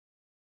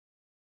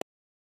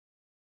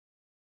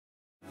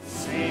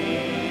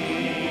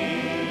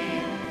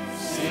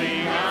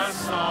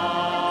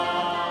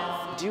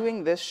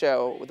doing this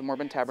show with the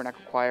Mormon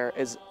Tabernacle Choir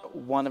is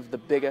one of the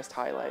biggest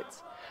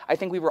highlights. I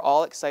think we were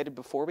all excited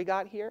before we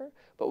got here,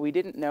 but we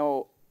didn't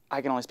know,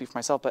 I can only speak for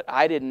myself, but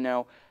I didn't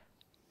know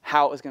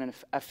how it was going to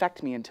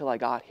affect me until I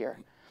got here.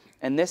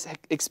 And this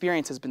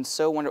experience has been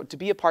so wonderful. To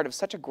be a part of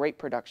such a great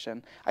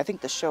production, I think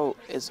the show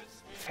is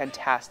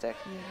fantastic.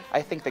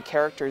 I think the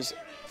characters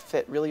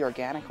fit really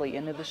organically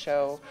into the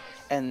show.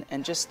 And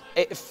just,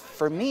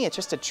 for me, it's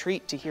just a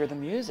treat to hear the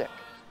music.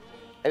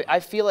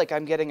 I feel like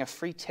I'm getting a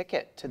free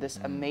ticket to this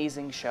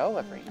amazing show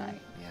every night.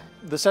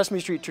 The Sesame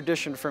Street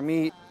tradition for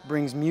me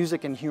brings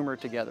music and humor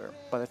together.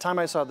 By the time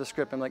I saw the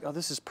script, I'm like, oh,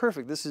 this is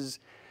perfect.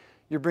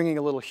 You're bringing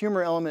a little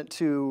humor element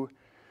to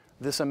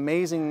this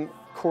amazing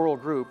choral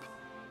group.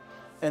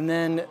 And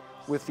then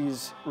with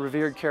these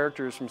revered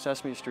characters from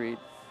Sesame Street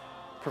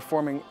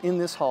performing in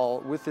this hall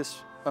with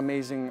this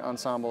amazing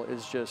ensemble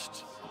is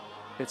just,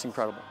 it's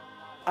incredible.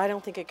 I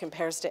don't think it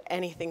compares to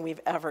anything we've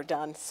ever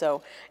done,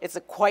 so it's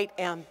a quite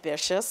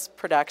ambitious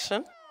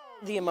production.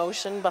 The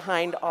emotion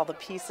behind all the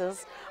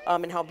pieces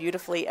and how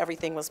beautifully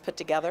everything was put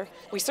together.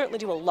 We certainly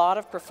do a lot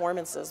of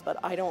performances, but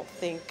I don't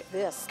think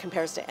this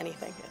compares to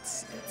anything.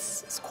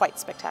 It's quite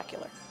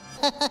spectacular.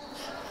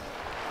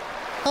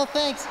 Oh,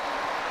 thanks.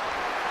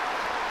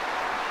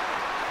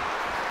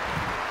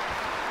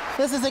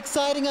 This is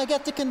exciting. I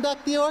get to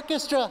conduct the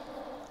orchestra.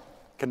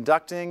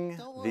 Conducting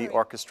the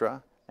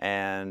orchestra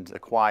and the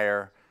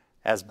choir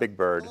as Big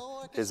Bird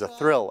is a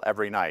thrill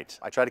every night.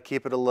 I try to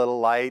keep it a little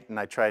light, and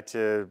I try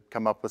to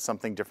come up with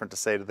something different to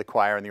say to the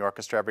choir and the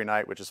orchestra every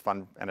night, which is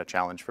fun and a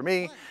challenge for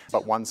me.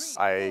 But once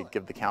I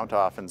give the count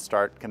off and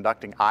start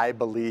conducting, I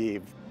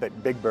believe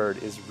that Big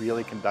Bird is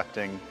really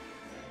conducting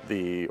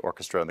the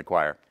orchestra and the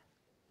choir.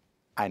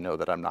 I know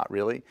that I'm not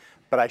really,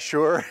 but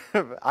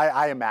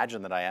I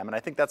imagine that I am, and I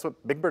think that's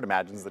what Big Bird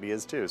imagines that he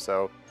is too,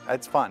 so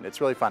it's fun, it's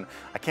really fun.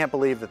 I can't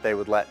believe that they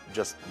would let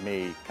just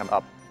me come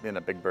up in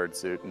a Big Bird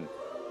suit and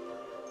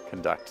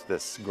conduct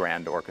this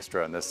grand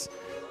orchestra and this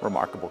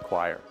remarkable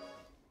choir.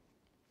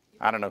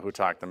 I don't know who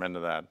talked them into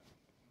that.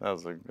 That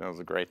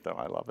was great though,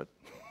 I love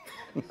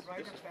it.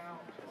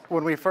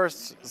 When we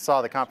first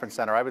saw the conference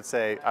center, I would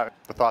say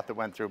the thought that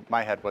went through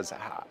my head was,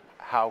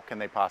 how can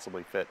they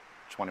possibly fit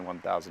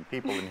 21,000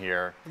 people in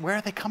here? Where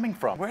are they coming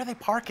from? Where are they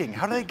parking?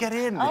 How do they get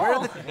in? Where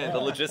are the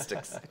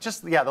logistics.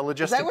 Just, yeah, the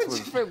logistics.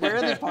 Is that where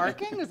are they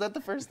parking? Is that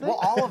the first thing? Well,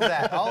 all of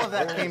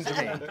that came to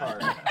me.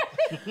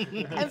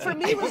 And for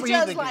me, it was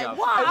just like,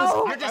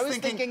 wow. I was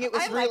thinking it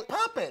was really like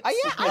puppets.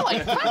 Yeah, I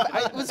like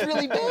puppets. It was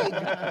really big.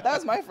 That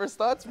was my first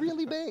thought. It's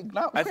really big.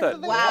 I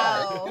thought,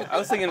 wow. I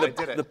was thinking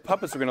the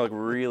puppets were going to look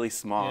really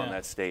small on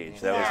that stage.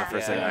 That was the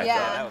first thing I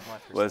thought.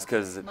 Was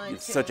because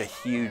it's such a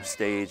huge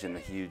stage and a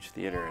huge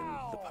theater, and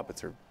the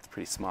puppets are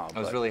pretty small. I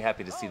was really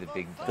happy to see the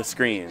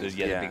screens.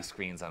 the big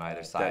screens on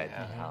either side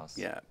of the house.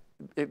 Yeah.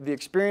 The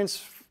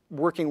experience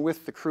working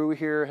with the crew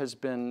here has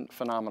been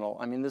phenomenal.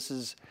 I mean,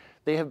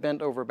 they have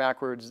bent over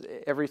backwards.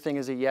 Everything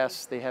is a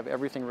yes. They have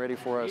everything ready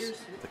for us.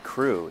 The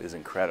crew is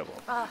incredible.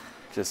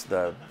 Just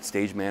the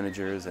stage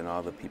managers and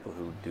all the people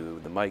who do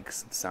the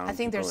mics, and sound. I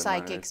think they're people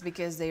and psychics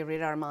because they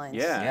read our minds.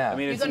 Yeah. I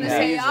mean, You're it's gonna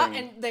amazing. say,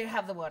 and they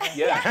have the water.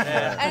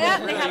 Yeah.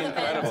 And they have the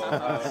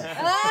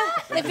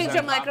pen. They fix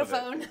your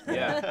microphone.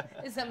 Yeah.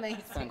 It's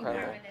amazing.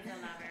 incredible.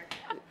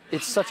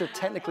 It's such a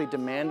technically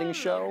demanding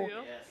show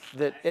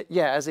that,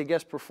 as a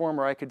guest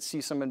performer, I could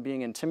see someone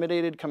being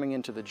intimidated coming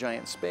into the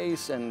giant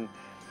space and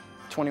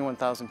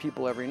 21,000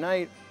 people every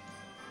night.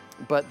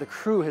 But the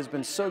crew has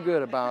been so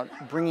good about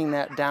bringing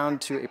that down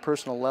to a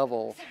personal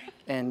level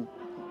and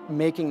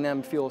making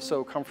them feel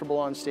so comfortable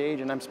on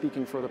stage, and I'm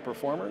speaking for the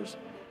performers,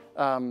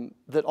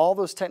 that all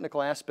those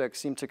technical aspects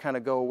seem to kind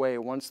of go away.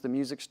 Once the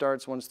music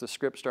starts, once the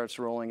script starts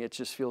rolling, it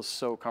just feels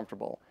so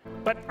comfortable.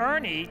 But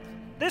Ernie,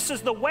 this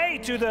is the way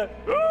to the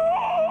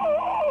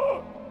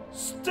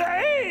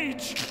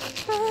stage!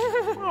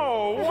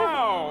 Oh,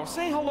 wow.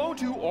 Say hello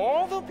to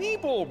all the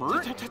people,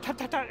 Bert.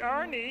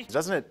 Ernie.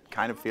 Doesn't it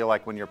kind of feel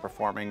like when you're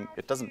performing,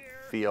 it doesn't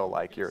feel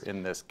like you're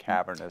in this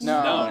cavernous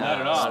No, not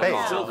at all.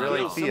 space? It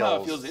really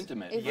somehow it feels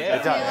intimate. It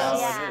does.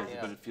 Yeah.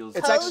 But it feels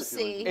It's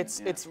Cozy. actually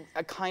it's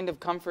a kind of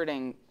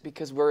comforting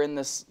because we're in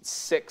this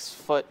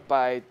 6-foot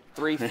by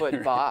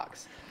 3-foot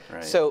box.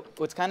 Right. So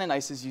what's kind of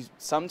nice is you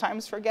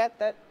sometimes forget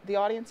that the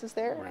audience is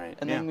there, Right.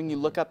 and then when you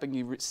look up and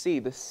you see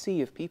the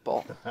sea of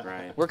people,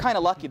 Right. we're kind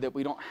of lucky that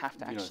we don't have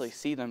to actually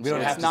see them. We don't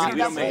so have it's to not see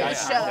them.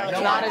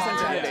 it's not as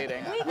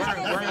intimidating.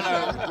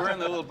 We're in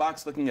the little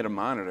box looking at a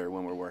monitor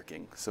when we're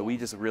working, so we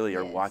just really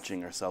are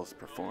watching ourselves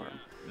perform.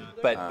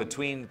 But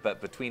between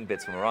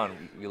bits when we're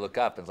on, we look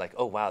up and it's like,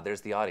 oh wow, there's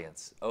the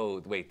audience.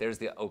 Oh wait, there's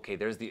the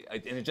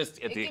and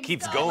it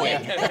keeps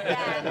going.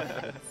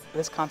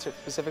 This concert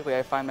specifically,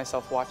 I find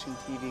myself watching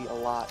TV a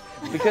lot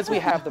because we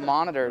have the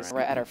monitors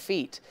right at our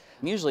feet.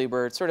 Usually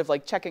we're sort of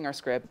like checking our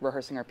script,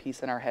 rehearsing our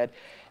piece in our head,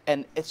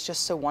 and it's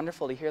just so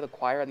wonderful to hear the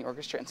choir and the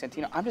orchestra and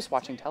Santino. I'm just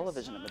watching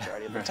television the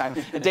majority of the time.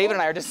 And David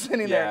and I are just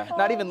sitting there,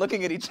 not even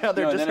looking at each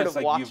other, No, just and then sort it's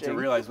of like watching. you have to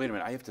realize, wait a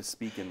minute, I have to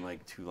speak in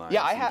like 2 lines.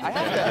 Yeah, I have to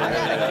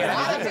get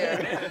out of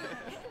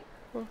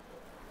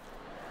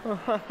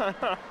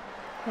here.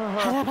 So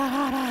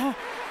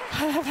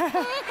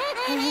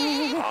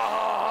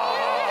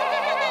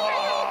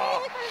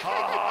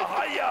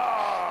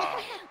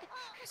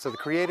the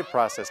creative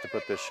process to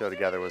put this show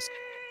together was,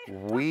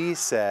 we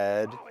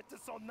said,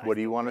 what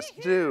do you want us to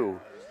do?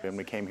 When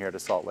we came here to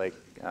Salt Lake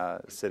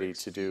City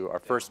to do our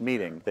first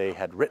meeting, they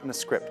had written a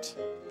script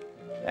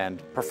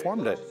and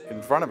performed it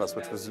in front of us,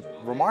 which was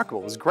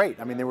remarkable. It was great.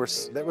 I mean, it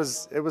was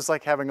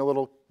like having a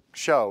little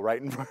show right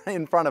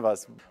in front of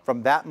us.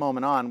 From that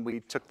moment on,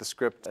 we took the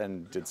script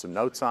and did some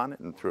notes on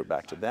it and threw it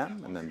back to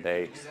them, and then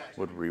they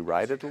would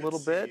rewrite it a little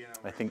bit.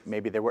 I think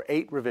maybe there were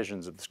 8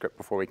 revisions of the script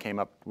before we came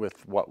up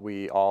with what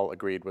we all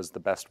agreed was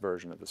the best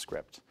version of the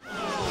script.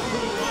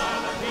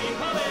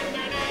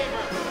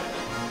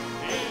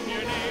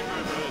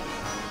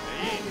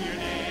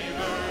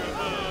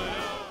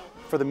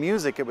 For the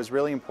music, it was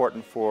really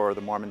important for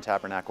the Mormon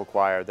Tabernacle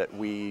Choir that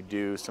we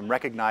do some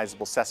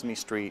recognizable Sesame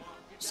Street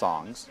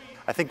songs.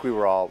 I think we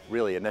were all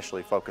really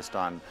initially focused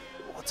on,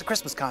 well, it's a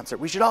Christmas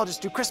concert. We should all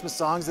just do Christmas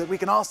songs that we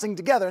can all sing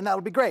together, and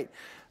that'll be great.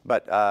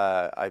 But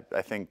I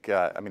think,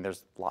 I mean,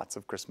 there's lots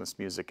of Christmas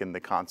music in the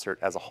concert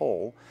as a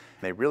whole.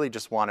 They really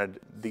just wanted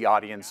the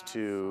audience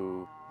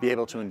to be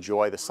able to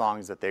enjoy the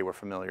songs that they were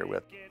familiar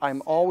with.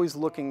 I'm always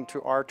looking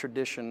to our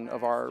tradition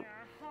of our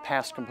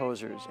past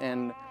composers,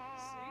 and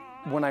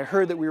when I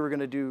heard that we were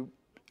going to do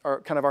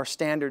our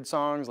standard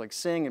songs like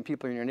Sing and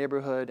People in Your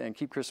Neighborhood and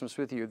Keep Christmas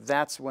With You,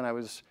 that's when I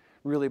was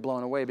really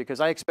blown away, because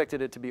I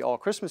expected it to be all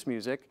Christmas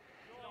music.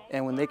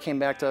 And when they came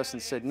back to us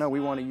and said, no, we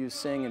want to use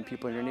Sing and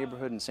People in Your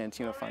Neighborhood, and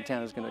Santino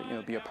Fontana is going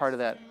to be a part of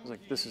that, I was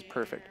like, this is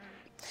perfect.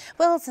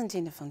 Well,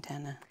 Santino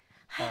Fontana.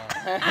 He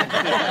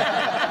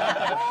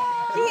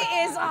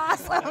is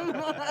awesome.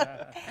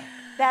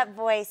 That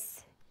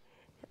voice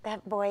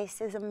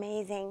is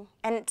amazing,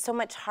 and so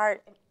much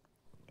heart.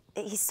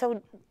 He's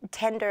so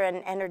tender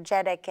and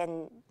energetic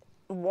and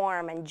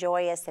warm and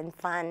joyous and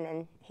fun,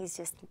 and he's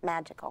just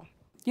magical.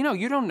 You know,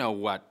 you don't know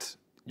what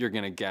you're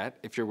going to get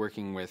if you're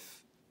working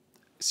with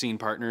scene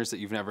partners that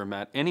you've never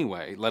met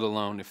anyway, let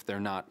alone if they're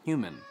not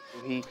human.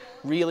 He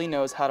really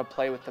knows how to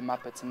play with the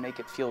Muppets and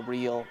make it feel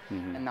real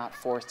and not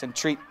forced, and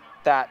treat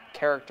that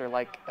character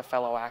like a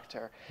fellow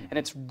actor. And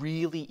it's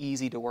really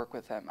easy to work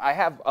with him. I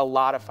have a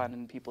lot of fun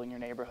in People in Your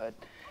Neighborhood,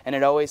 and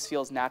it always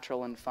feels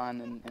natural and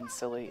fun and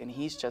silly, and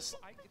he's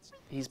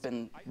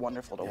been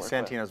wonderful to work with.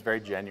 Santino's very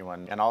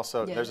genuine, and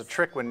also there's a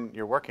trick when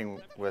you're working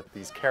with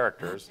these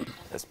characters,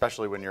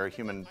 especially when you're a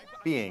human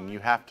being. You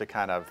have to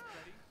a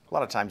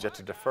lot of times you have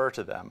to defer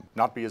to them,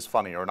 not be as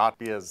funny or not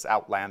be as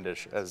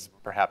outlandish as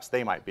perhaps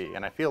they might be.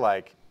 And I feel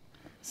like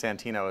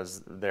Santino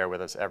is there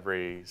with us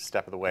every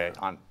step of the way,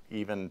 on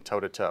even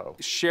toe-to-toe.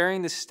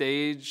 Sharing the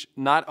stage,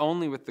 not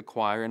only with the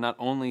choir, not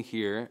only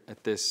here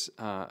at this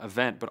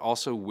event, but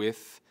also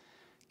with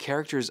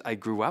characters I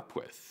grew up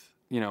with.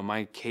 You know,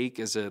 my cake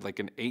as an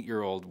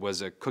 8-year-old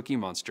was a Cookie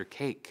Monster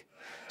cake.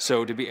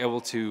 So to be able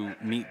to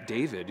meet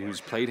David,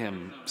 who's played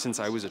him since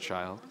I was a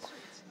child,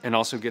 and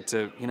also get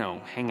to,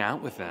 hang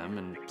out with them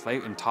and play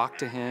and talk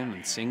to him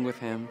and sing with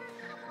him,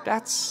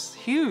 that's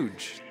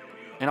huge.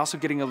 And also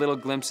getting a little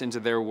glimpse into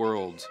their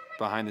world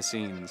behind the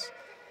scenes.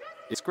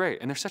 It's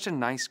great, and they're such a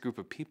nice group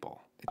of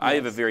people. I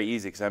have it very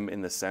easy because I'm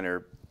in the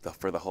center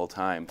for the whole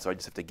time, so I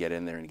just have to get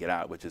in there and get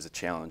out, which is a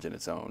challenge in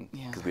its own,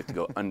 because we have to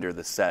go under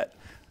the set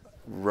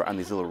on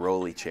these little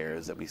rolly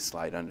chairs that we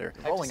slide under.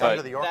 Rolling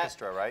under the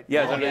orchestra, right?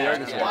 Yeah, under the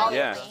orchestra.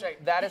 Yeah.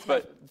 That is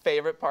my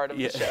favorite part of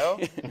the show.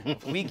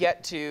 We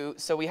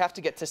have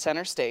to get to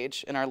center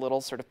stage in our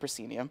little sort of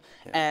proscenium,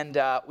 and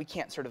we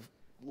can't sort of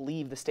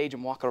leave the stage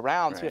and walk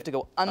around, so we have to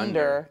go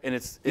under and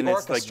it's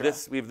orchestra. Like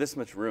this, we have this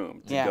much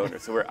room to go under,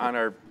 so we're on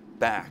our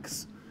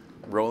backs,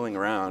 rolling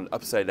around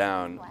upside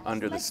down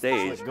under the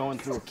stage. Like going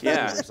through a cave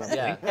or something.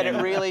 Yeah. And it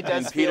really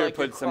does And Peter feel like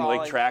put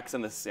some tracks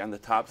on the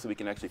top so we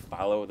can actually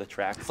follow the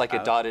tracks. It's like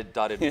a dotted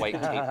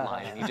white tape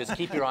line. And you just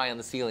keep your eye on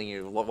the ceiling,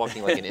 you're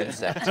walking like an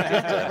insect.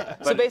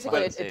 So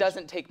basically, it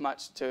doesn't take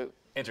much to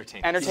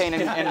entertain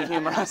and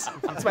humor us.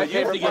 It's my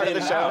favorite part of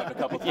the show. A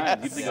couple times. You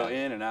have to go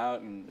in and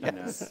out, and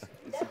it's a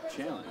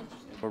challenge.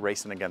 We're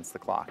racing against the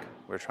clock.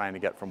 We're trying to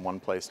get from one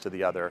place to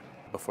the other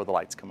before the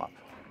lights come up,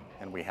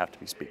 and we have to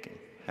be speaking.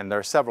 And there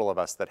are several of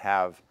us that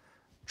have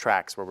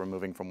tracks where we're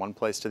moving from one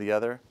place to the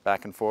other,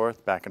 back and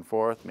forth,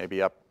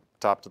 maybe up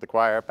top to the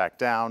choir, back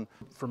down.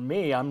 For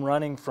me, I'm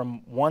running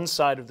from one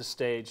side of the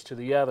stage to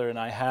the other, and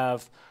I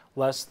have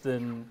less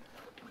than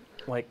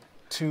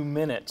 2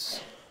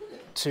 minutes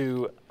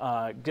to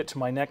get to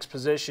my next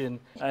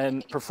position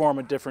and perform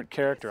a different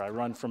character. I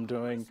run from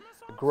doing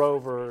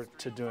Grover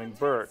to doing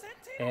Bert,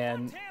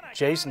 and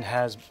Jason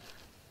has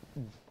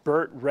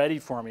Bert ready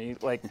for me,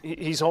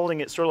 he's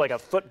holding it sort of like a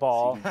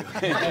football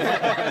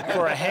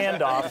for a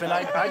handoff, and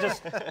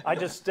I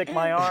just stick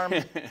my arm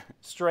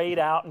straight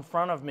out in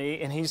front of me,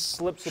 and he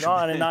slips it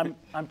on, and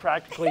I'm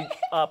practically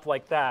up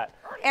like that.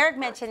 Eric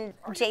mentioned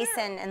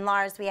Jason and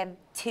Lars. We have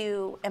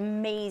 2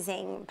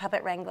 amazing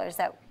puppet wranglers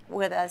that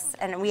with us,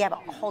 and we have a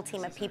whole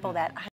team of people that